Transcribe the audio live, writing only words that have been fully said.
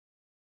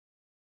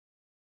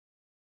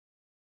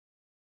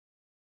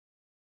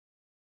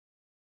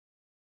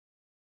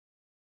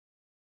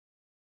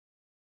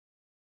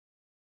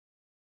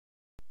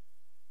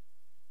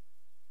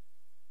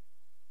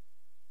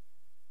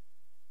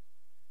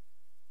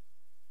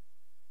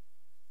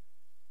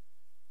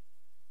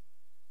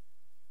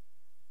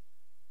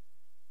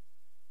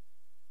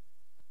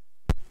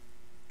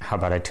how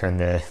about I turn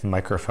the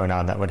microphone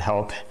on? That would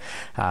help.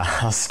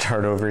 I'll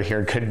start over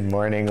here. Good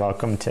morning.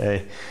 Welcome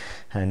to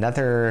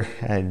another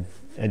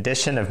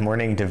edition of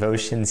Morning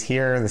Devotions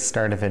here, the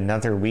start of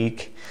another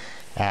week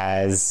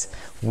as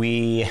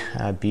we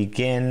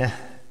begin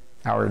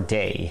our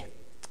day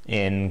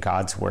in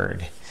God's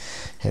Word.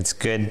 It's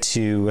good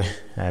to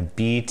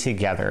be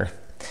together.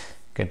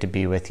 Good to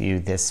be with you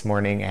this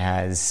morning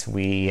as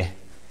we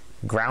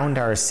ground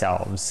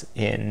ourselves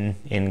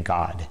in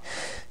God.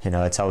 You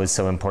know, it's always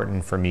so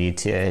important for me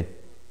to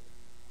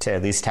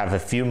at least have a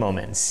few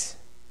moments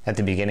at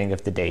the beginning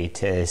of the day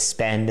to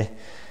spend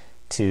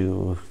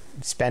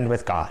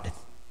with God.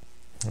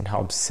 It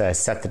helps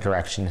set the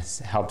direction,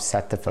 helps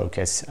set the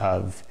focus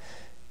of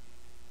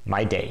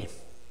my day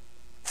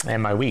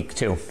and my week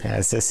too,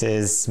 as this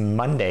is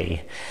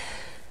Monday.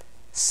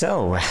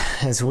 So,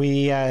 as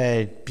we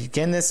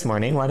begin this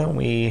morning, why don't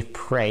we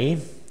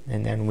pray,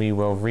 and then we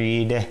will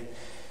read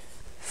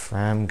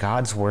from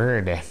God's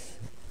Word.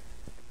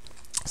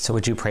 So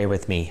would you pray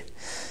with me?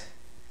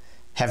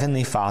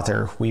 Heavenly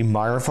Father, we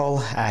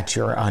marvel at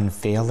your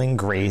unfailing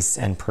grace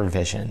and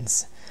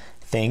provisions.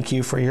 Thank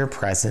you for your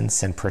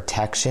presence and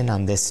protection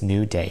on this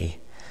new day.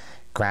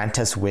 Grant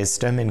us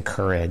wisdom and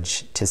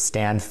courage to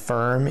stand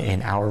firm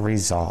in our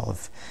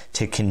resolve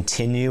to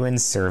continue in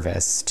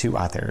service to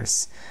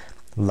others,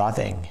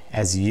 loving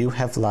as you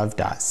have loved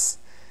us.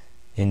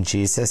 In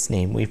Jesus'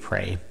 name we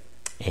pray.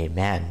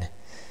 Amen.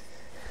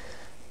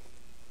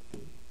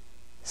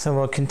 So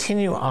we'll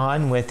continue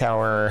on with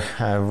our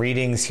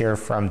readings here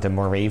from the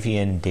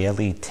Moravian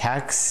Daily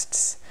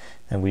Texts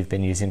that we've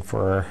been using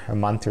for a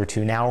month or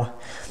two now.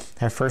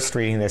 Our first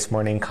reading this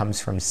morning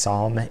comes from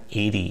Psalm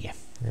 80.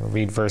 We'll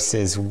read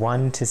verses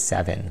 1 to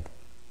 7.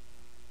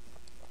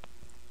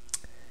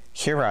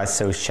 Hear us,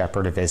 O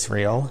Shepherd of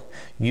Israel,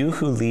 you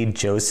who lead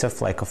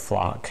Joseph like a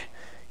flock,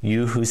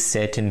 you who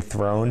sit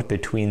enthroned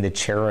between the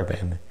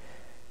cherubim.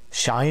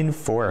 Shine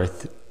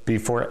forth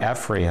before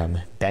Ephraim,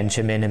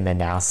 Benjamin, and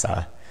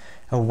Manasseh.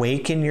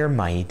 Awaken your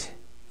might,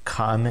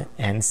 come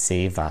and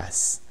save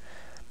us.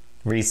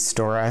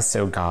 Restore us,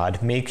 O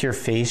God, make your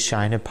face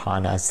shine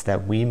upon us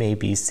that we may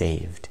be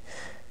saved.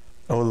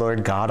 O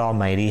Lord God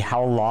Almighty,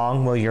 how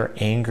long will your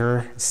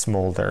anger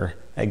smolder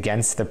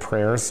against the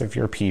prayers of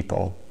your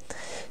people?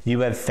 You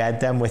have fed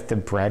them with the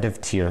bread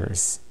of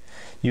tears.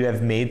 You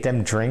have made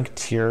them drink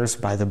tears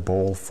by the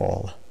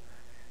bowlful.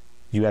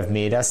 You have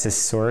made us a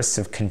source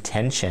of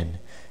contention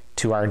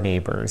to our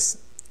neighbors,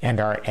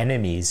 and our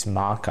enemies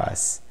mock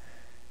us.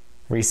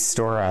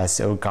 Restore us,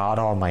 O God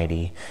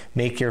Almighty.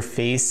 Make your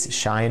face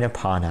shine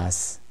upon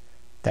us,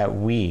 that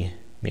we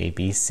may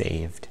be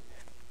saved.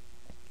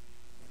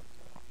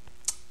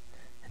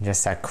 And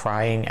just that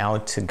crying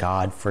out to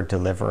God for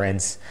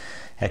deliverance,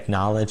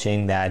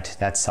 acknowledging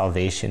that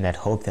salvation, that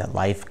hope, that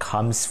life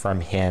comes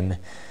from Him.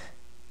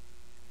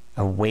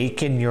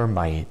 Awaken your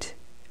might.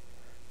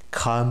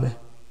 Come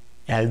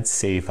and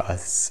save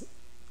us.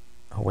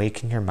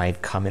 Awaken your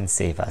might, come and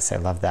save us. I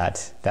love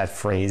that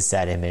phrase,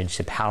 that image,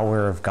 the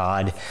power of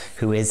God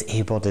who is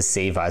able to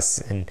save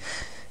us.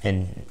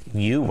 And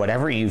you,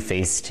 whatever you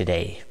face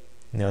today,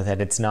 know that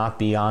it's not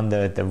beyond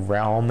the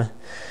realm,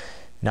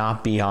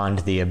 not beyond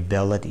the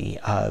ability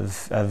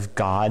of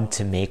God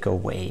to make a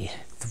way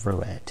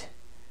through it.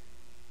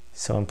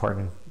 So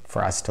important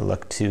for us to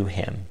look to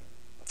Him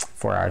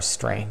for our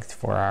strength,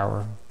 for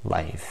our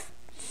life.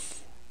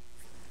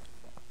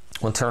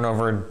 We'll turn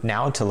over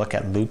now to look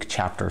at Luke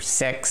chapter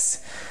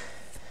 6.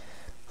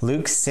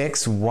 Luke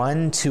 6,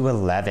 1 to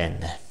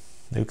 11.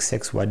 Luke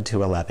 6, 1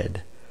 to 11.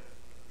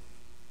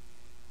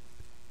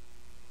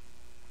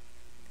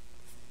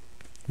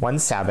 One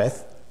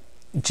Sabbath,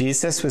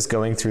 Jesus was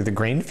going through the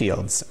grain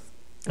fields,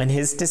 and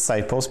his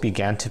disciples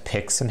began to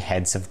pick some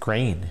heads of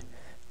grain,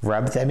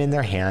 rub them in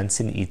their hands,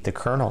 and eat the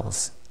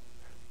kernels.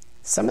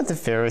 Some of the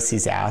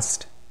Pharisees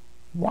asked,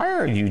 "Why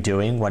are you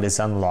doing what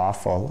is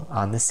unlawful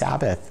on the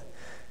Sabbath?"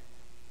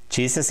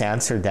 Jesus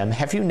answered them,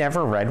 "Have you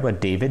never read what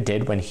David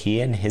did when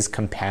he and his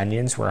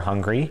companions were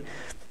hungry?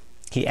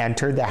 He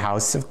entered the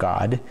house of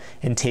God,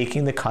 and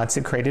taking the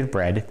consecrated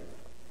bread,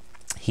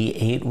 he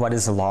ate what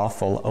is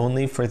lawful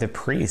only for the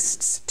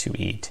priests to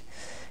eat,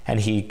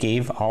 and he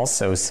gave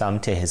also some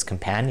to his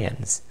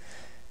companions."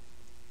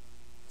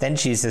 Then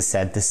Jesus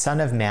said, "The Son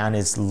of Man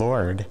is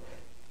Lord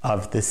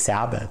of the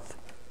Sabbath."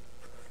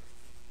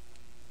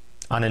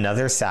 On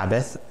another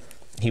Sabbath,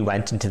 he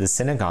went into the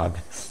synagogue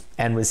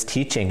and was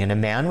teaching, and a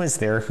man was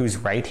there whose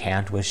right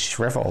hand was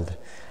shriveled.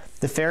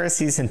 The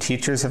Pharisees and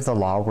teachers of the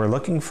law were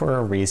looking for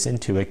a reason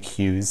to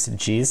accuse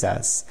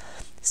Jesus.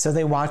 So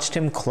they watched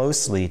him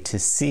closely to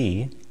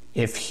see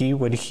if he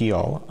would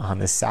heal on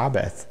the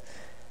Sabbath.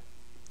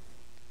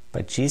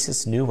 But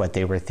Jesus knew what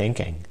they were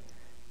thinking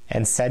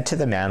and said to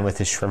the man with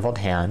the shriveled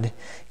hand,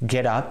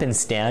 "Get up and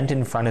stand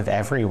in front of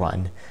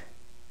everyone."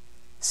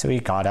 So he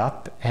got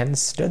up and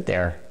stood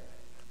there.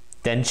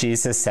 Then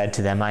Jesus said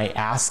to them, "I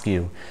ask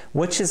you,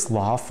 which is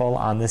lawful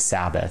on the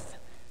Sabbath,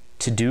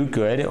 to do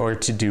good or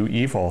to do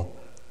evil,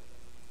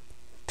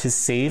 to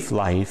save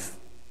life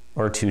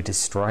or to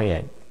destroy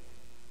it?"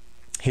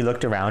 He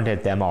looked around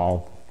at them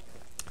all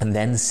and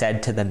then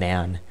said to the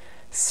man,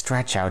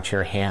 "Stretch out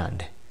your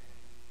hand."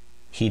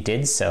 He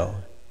did so,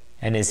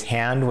 and his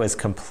hand was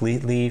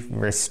completely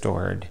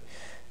restored.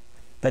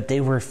 But they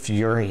were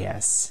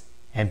furious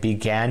and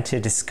began to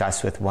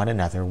discuss with one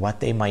another what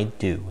they might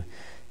do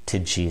to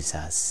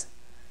Jesus.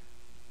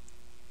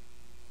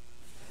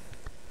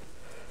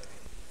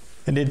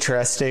 An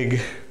interesting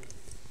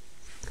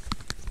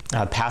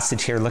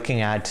passage here,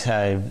 looking at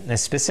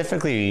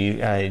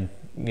specifically,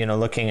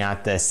 looking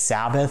at the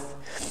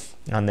Sabbath,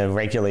 on the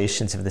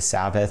regulations of the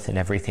Sabbath and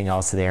everything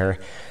else there,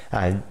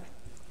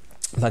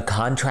 but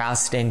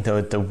contrasting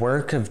the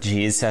work of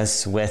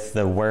Jesus with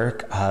the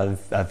work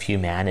of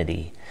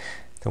humanity.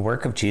 The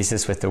work of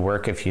Jesus with the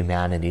work of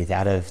humanity,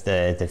 that of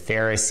the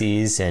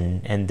Pharisees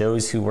and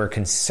those who were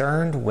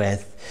concerned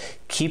with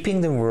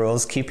keeping the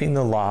rules, keeping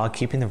the law,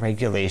 keeping the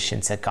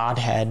regulations that God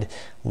had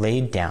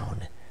laid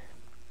down.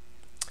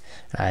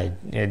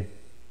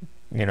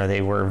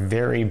 They were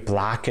very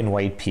black and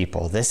white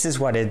people. This is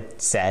what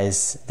it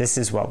says. This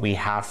is what we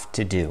have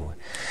to do.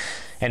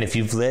 And if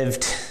you've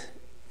lived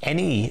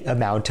any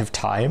amount of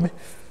time,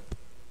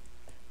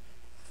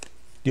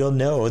 you'll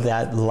know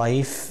that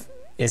life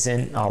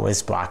isn't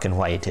always black and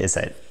white, is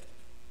it?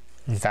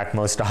 In fact,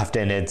 most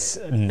often it's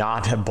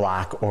not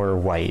black or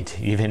white,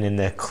 even in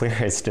the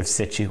clearest of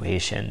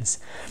situations.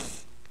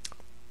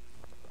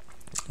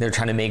 They're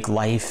trying to make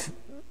life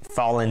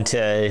fall into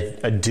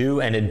a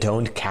do and a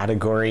don't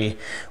category,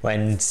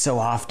 when so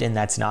often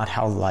that's not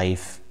how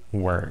life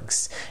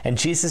works. And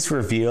Jesus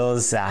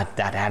reveals that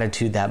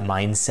attitude, that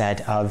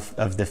mindset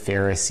of the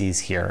Pharisees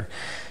here.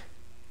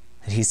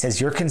 He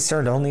says, you're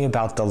concerned only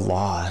about the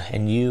law,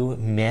 and you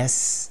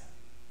miss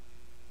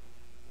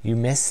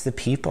the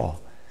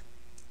people.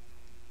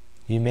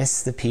 You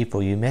miss the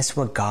people. You miss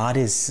what God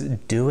is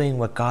doing,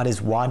 what God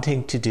is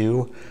wanting to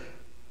do,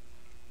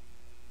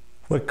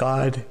 what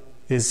God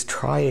is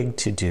trying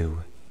to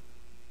do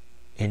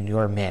in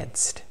your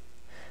midst.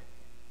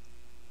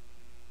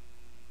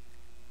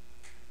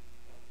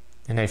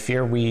 And I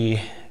fear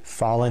we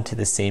fall into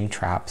the same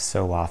trap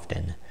so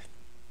often.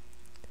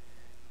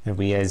 And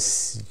we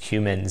as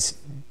humans,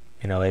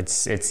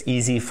 it's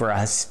easy for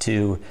us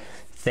to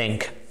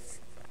think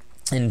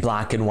in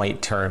black and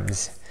white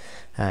terms.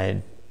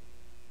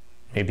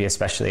 Maybe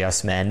especially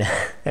us men.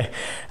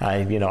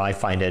 I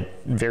find it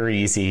very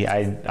easy.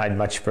 I'd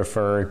much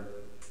prefer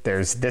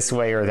there's this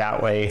way or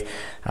that way.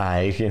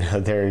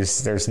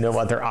 There's no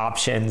other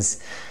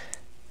options.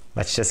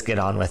 Let's just get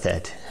on with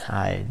it.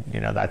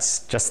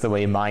 That's just the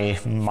way my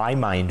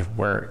mind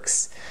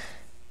works.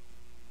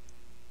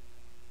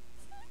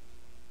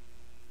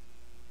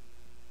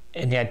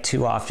 And yet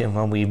too often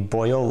when we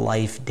boil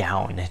life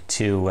down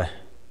to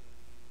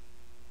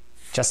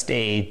just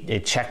a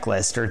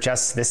checklist, or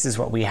just this is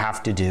what we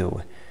have to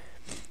do,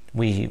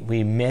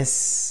 we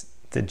miss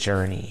the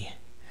journey.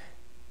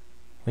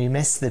 We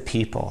miss the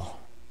people.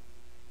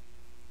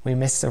 We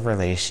miss the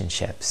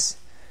relationships.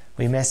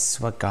 We miss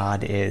what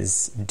God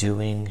is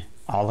doing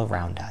all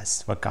around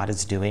us, what God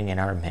is doing in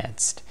our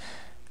midst.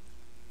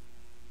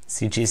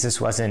 See,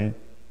 Jesus wasn't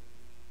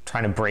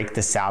trying to break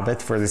the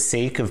Sabbath for the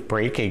sake of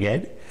breaking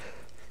it.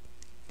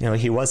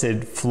 He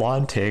wasn't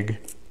flaunting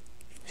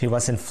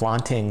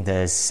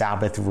the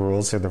Sabbath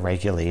rules or the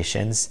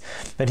regulations,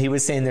 but he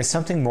was saying there's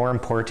something more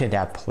important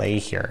at play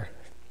here.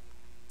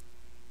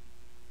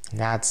 And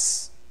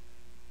that's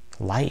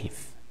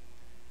life.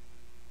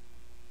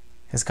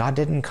 Because God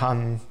didn't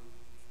come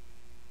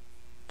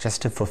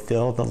just to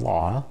fulfill the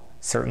law.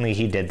 Certainly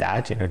he did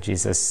that.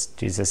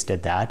 Jesus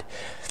did that.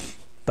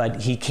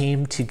 But he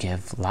came to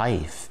give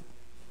life.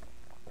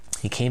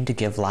 He came to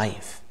give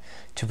life,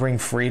 to bring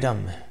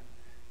freedom,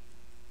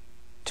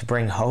 to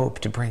bring hope,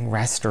 to bring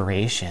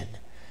restoration.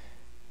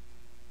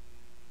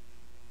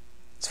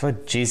 That's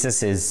what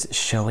Jesus is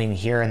showing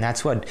here, and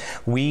that's what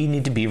we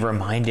need to be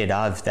reminded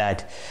of,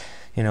 that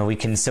we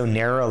can so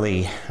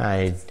narrowly,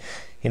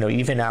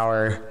 even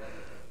our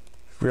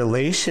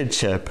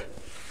relationship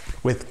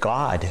with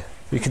God,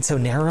 we can so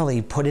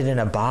narrowly put it in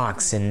a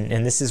box,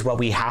 and this is what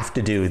we have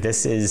to do.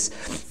 This is,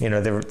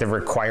 the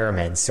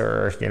requirements,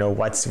 or,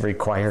 what's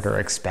required or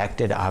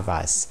expected of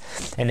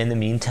us. And in the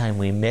meantime,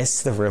 we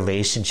miss the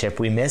relationship.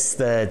 We miss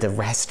the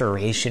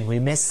restoration. We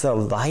miss the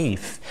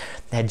life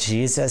that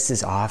Jesus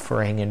is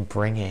offering and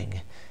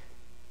bringing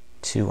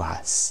to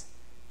us.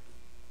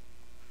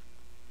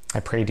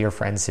 I pray, dear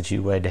friends, that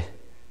you would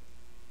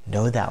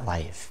know that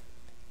life.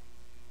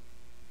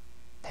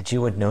 That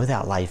you would know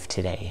that life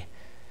today.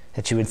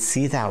 That you would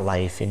see that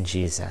life in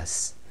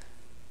Jesus.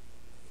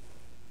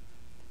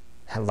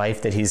 That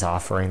life that he's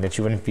offering, that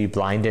you wouldn't be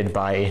blinded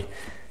by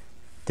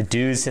the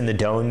do's and the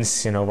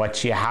don'ts,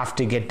 what you have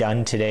to get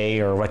done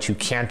today, or what you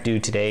can't do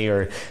today,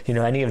 or,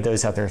 any of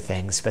those other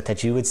things, but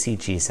that you would see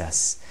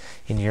Jesus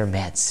in your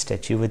midst,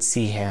 that you would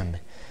see him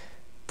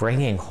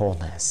bringing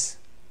wholeness,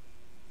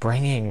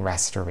 bringing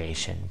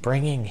restoration,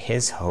 bringing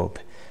his hope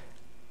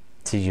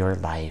to your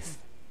life.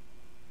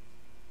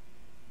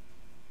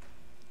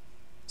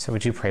 So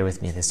would you pray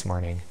with me this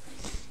morning?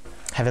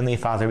 Heavenly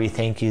Father, we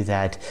thank you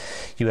that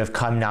you have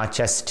come not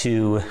just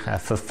to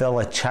fulfill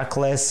a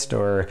checklist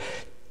or,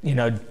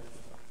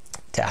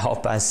 to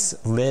help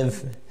us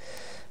live,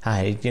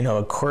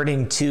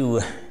 according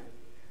to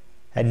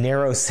a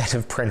narrow set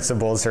of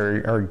principles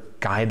or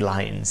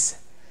guidelines,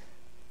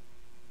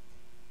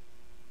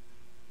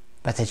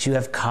 but that you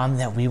have come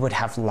that we would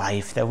have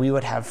life, that we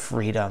would have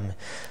freedom,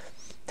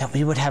 that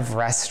we would have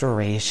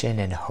restoration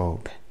and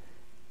hope.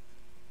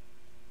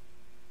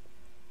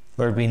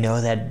 Lord, we know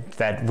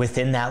that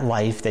within that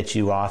life that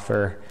you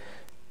offer,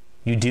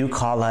 you do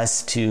call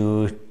us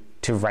to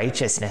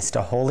righteousness,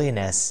 to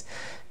holiness,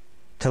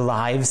 to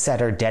lives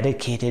that are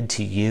dedicated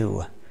to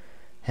you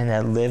and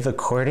that live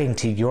according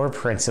to your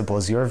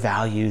principles, your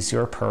values,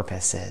 your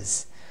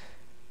purposes.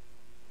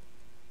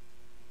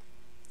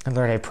 And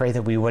Lord, I pray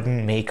that we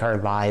wouldn't make our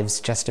lives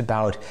just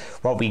about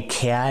what we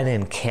can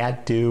and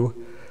can't do,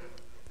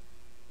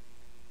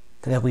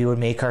 that we would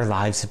make our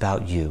lives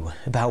about you,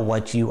 about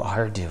what you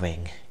are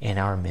doing in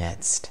our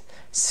midst.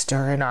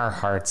 Stir in our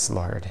hearts,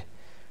 Lord.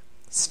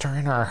 Stir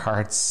in our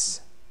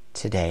hearts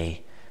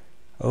today.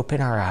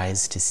 Open our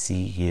eyes to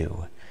see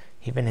you,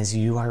 even as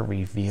you are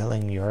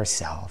revealing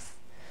yourself.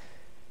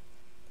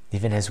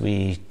 Even as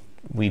we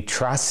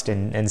trust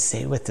and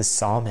say with the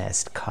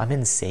psalmist, come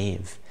and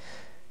save.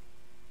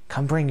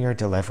 Come bring your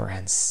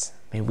deliverance.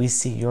 May we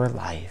see your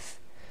life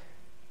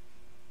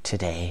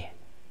today.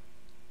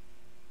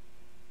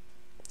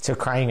 So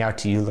crying out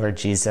to you, Lord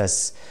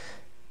Jesus,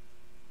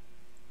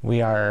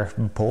 we are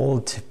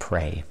bold to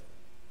pray.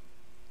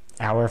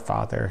 Our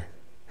Father,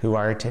 who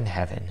art in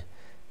heaven,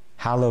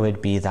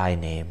 hallowed be thy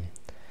name.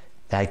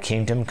 Thy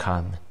kingdom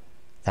come,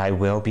 thy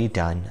will be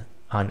done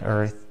on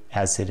earth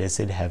as it is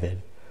in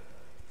heaven.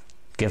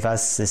 Give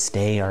us this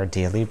day our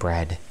daily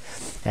bread,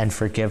 and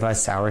forgive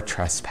us our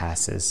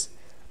trespasses,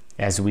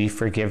 as we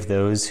forgive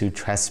those who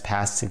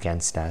trespass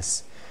against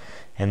us.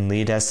 And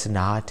lead us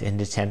not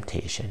into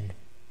temptation,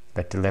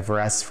 but deliver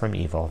us from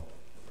evil.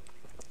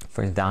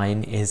 For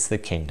thine is the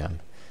kingdom,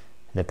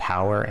 the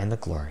power, and the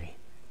glory,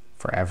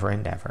 forever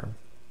and ever.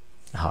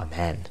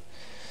 Amen.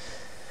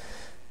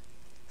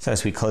 So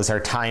as we close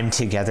our time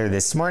together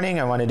this morning,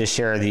 I wanted to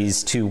share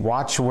these two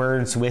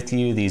watchwords with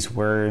you, these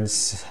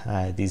words,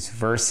 these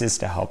verses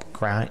to help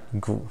ground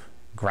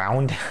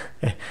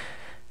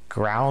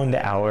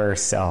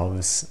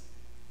ourselves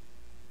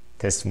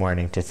this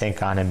morning, to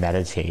think on and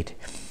meditate.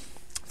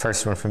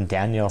 First one from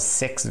Daniel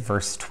 6,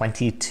 verse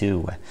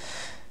 22.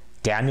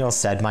 Daniel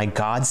said, "My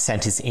God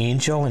sent his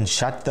angel and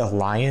shut the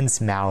lions'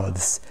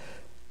 mouths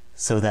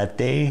so that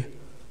they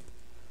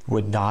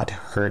would not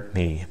hurt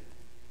me."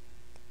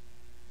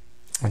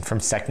 And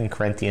from 2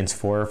 Corinthians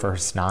 4,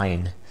 verse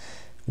 9,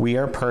 "We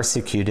are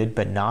persecuted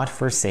but not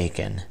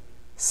forsaken,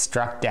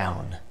 struck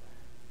down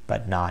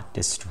but not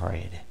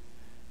destroyed."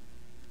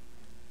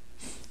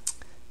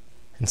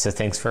 And so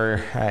thanks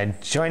for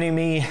joining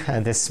me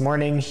this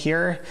morning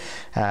here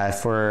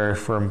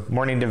for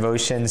morning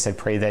devotions. I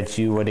pray that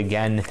you would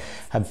again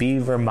be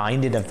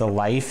reminded of the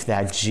life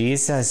that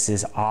Jesus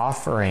is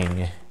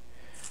offering,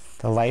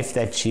 the life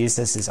that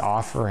Jesus is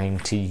offering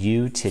to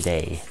you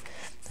today,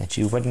 that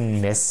you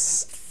wouldn't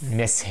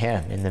miss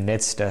him in the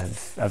midst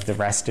of the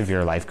rest of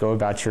your life. Go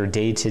about your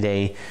day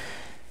today,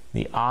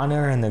 the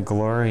honor and the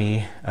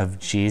glory of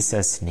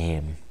Jesus'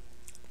 name.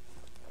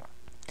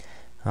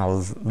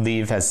 I'll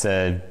leave as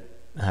a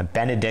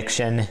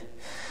benediction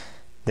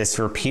this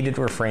repeated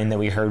refrain that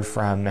we heard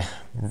from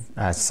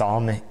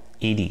Psalm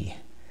 80.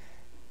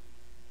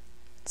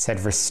 It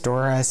said,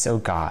 "Restore us, O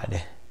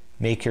God,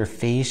 make your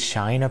face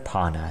shine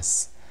upon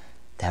us,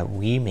 that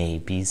we may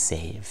be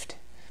saved."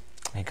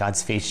 May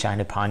God's face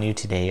shine upon you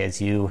today as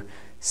you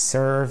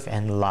serve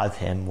and love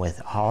him with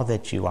all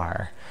that you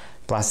are.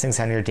 Blessings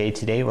on your day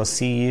today. We'll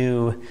see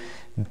you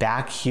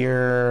back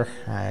here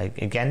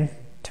again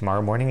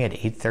tomorrow morning at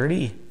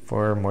 8:30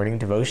 for morning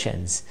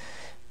devotions.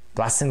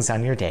 Blessings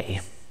on your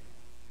day.